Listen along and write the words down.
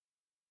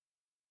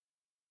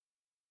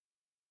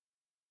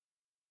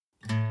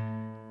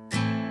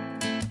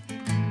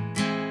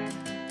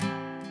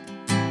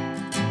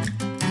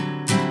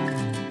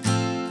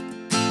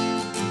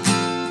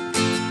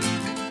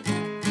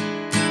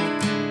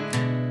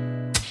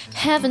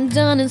Haven't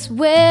done as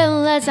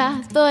well as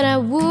I thought I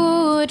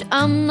would.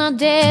 I'm not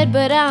dead,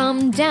 but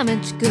I'm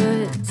damaged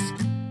goods,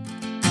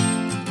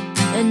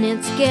 and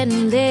it's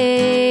getting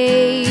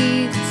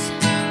late.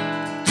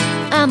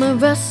 I'm a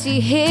rusty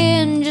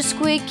hinge, a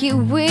squeaky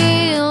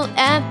wheel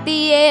at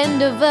the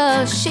end of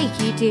a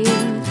shaky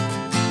deal,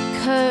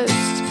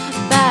 cursed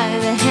by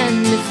the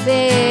hand of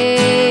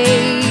fate.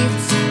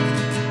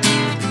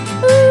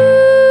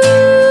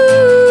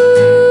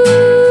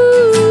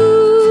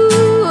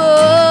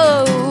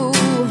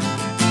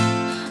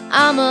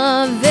 I'm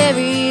a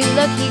very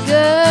lucky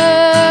girl.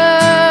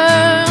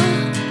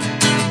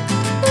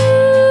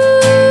 Ooh,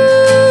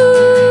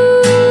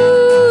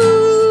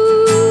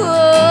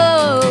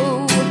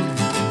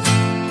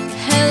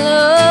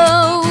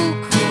 hello,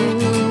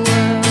 cruel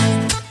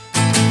world.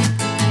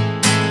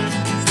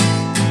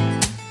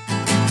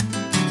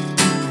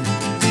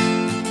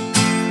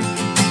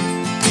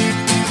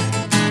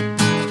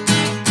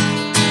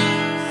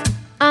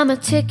 I'm a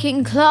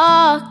ticking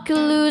clock, a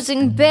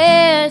losing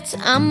bet.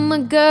 I'm a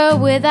girl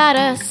without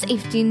a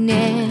safety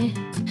net.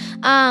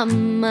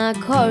 I'm a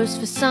cause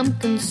for some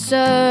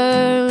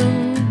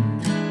concern.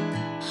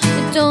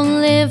 But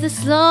don't live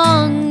this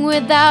long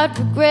without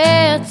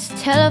regrets.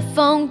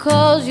 Telephone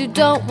calls you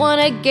don't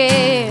wanna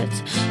get,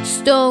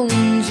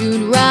 stones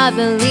you'd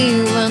rather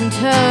leave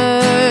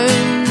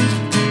unturned.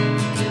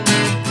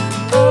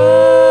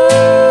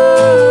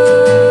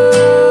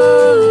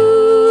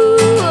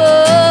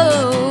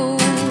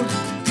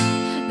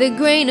 The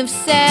grain of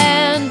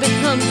sand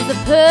becomes the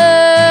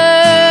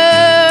pearl.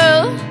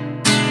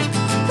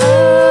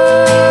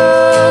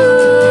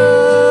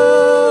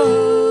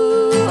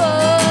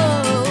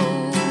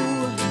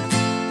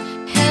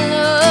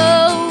 Hello,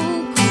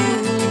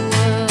 cruel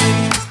world.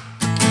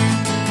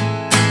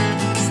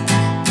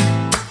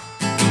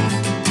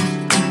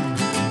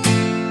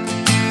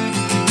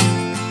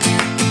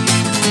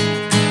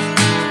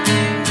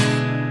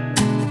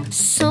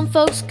 Some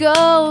folks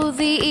go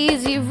the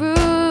easy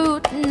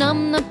route,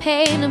 numb the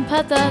pain and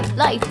put the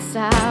lights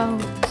out.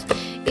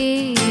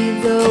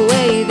 Either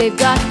way they've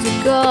got to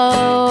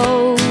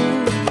go.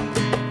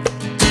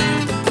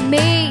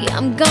 Me,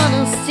 I'm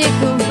gonna stick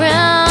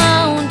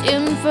around,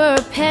 in for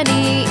a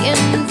penny,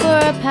 in for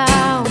a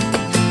pound,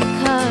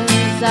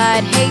 'cause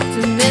I'd hate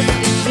to miss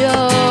the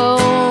show.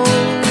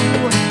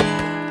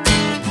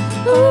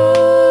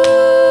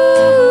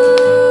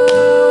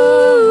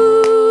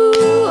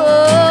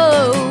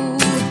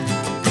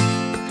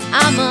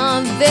 I'm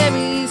a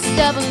very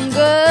stubborn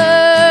girl.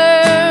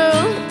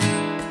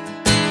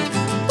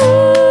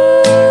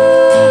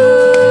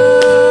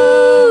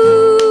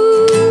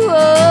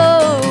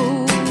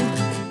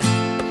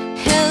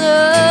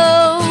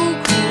 Hello,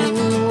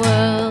 cruel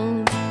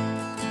world.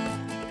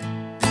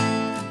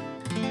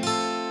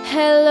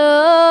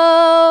 Hello.